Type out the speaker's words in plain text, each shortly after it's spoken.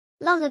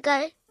Long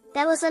ago,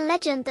 there was a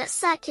legend that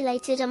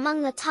circulated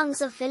among the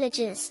tongues of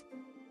villagers.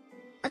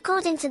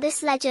 According to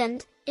this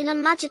legend, in a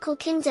magical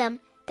kingdom,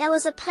 there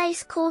was a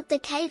place called the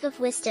Cave of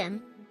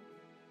Wisdom.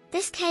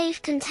 This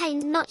cave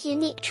contained not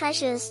unique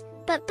treasures,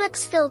 but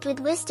books filled with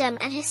wisdom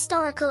and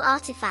historical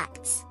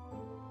artifacts.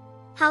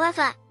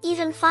 However,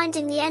 even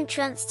finding the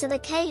entrance to the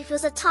cave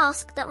was a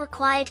task that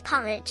required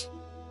courage.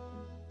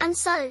 And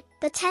so,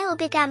 the tale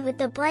began with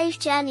the brave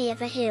journey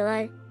of a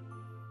hero.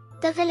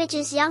 The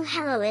village's young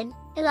heroine,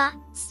 Ela,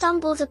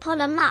 stumbled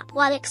upon a map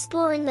while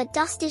exploring the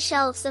dusty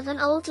shelves of an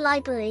old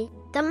library.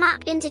 The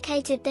map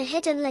indicated the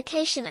hidden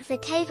location of the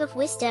Cave of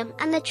Wisdom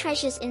and the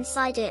treasures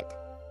inside it.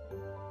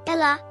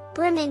 Ela,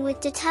 brimming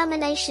with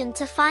determination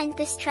to find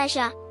this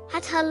treasure,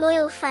 had her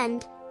loyal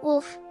friend,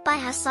 Wolf, by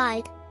her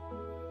side.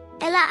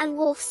 Ela and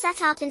Wolf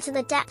set out into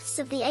the depths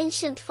of the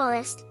ancient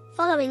forest,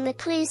 following the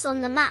clues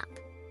on the map.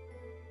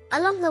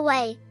 Along the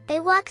way, they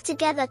worked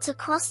together to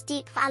cross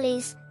deep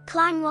valleys,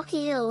 climb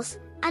rocky hills,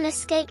 and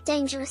escape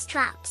dangerous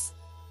traps.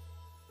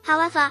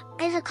 However,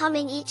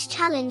 overcoming each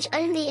challenge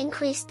only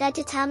increased their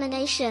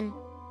determination.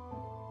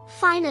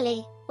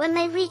 Finally, when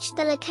they reached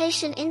the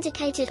location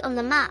indicated on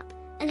the map,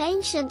 an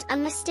ancient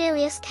and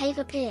mysterious cave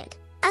appeared.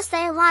 As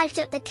they arrived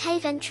at the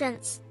cave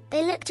entrance,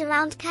 they looked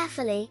around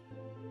carefully.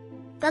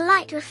 The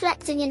light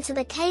reflecting into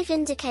the cave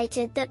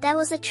indicated that there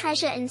was a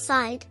treasure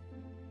inside.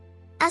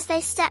 As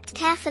they stepped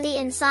carefully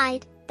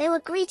inside, they were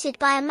greeted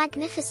by a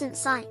magnificent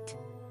sight.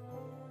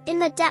 In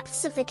the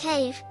depths of the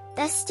cave,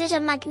 there stood a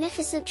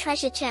magnificent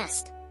treasure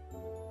chest.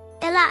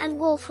 Ela and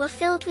Wolf were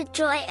filled with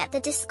joy at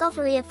the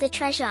discovery of the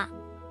treasure.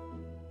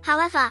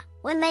 However,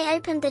 when they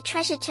opened the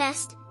treasure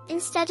chest,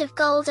 instead of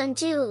gold and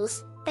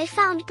jewels, they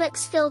found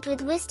books filled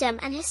with wisdom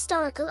and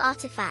historical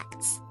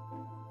artifacts.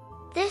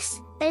 This,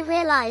 they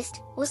realized,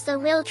 was the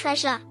real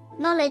treasure,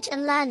 knowledge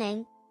and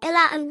learning.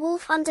 Ela and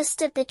Wolf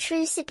understood the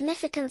true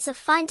significance of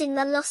finding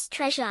the lost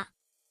treasure.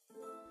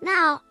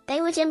 Now,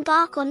 they would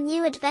embark on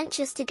new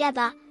adventures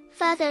together,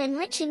 further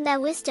enriching their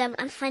wisdom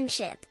and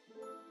friendship.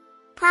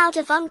 Proud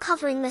of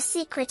uncovering the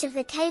secret of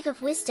the Cave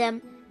of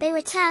Wisdom, they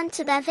returned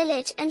to their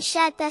village and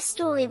shared their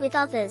story with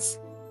others.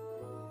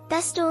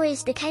 Their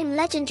stories became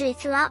legendary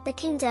throughout the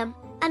kingdom,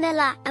 and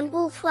Ela and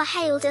Wolf were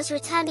hailed as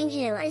returning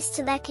heroes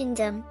to their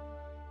kingdom.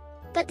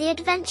 But the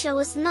adventure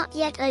was not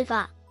yet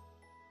over.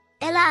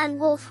 Ela and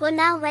Wolf were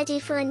now ready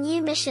for a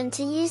new mission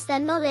to use their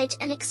knowledge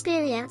and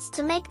experience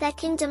to make their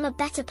kingdom a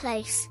better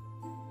place.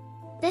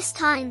 This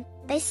time,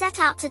 they set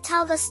out to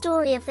tell the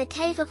story of the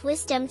Cave of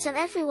Wisdom to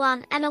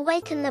everyone and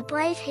awaken the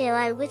brave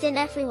hero within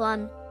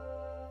everyone.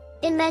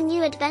 In their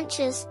new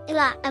adventures,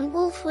 Ela and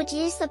Wolf would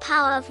use the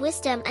power of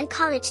wisdom and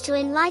courage to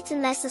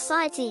enlighten their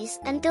societies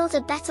and build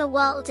a better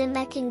world in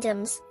their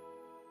kingdoms.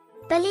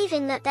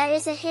 Believing that there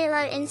is a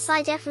hero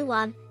inside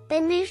everyone,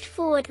 they moved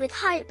forward with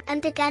hope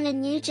and began a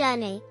new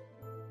journey.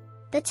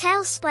 The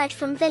tale spread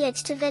from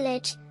village to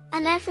village,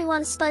 and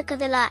everyone spoke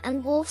of Ela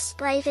and Wolf's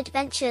brave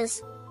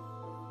adventures.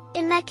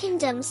 In their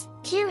kingdoms,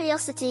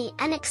 curiosity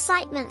and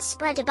excitement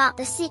spread about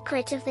the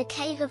secret of the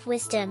Cave of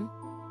Wisdom.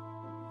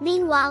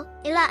 Meanwhile,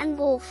 Ela and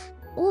Wolf,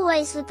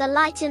 always with the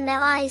light in their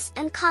eyes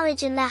and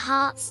courage in their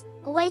hearts,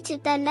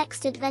 awaited their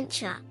next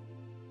adventure.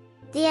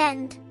 The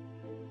end.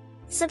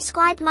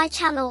 Subscribe my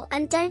channel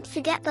and don't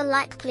forget the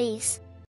like please.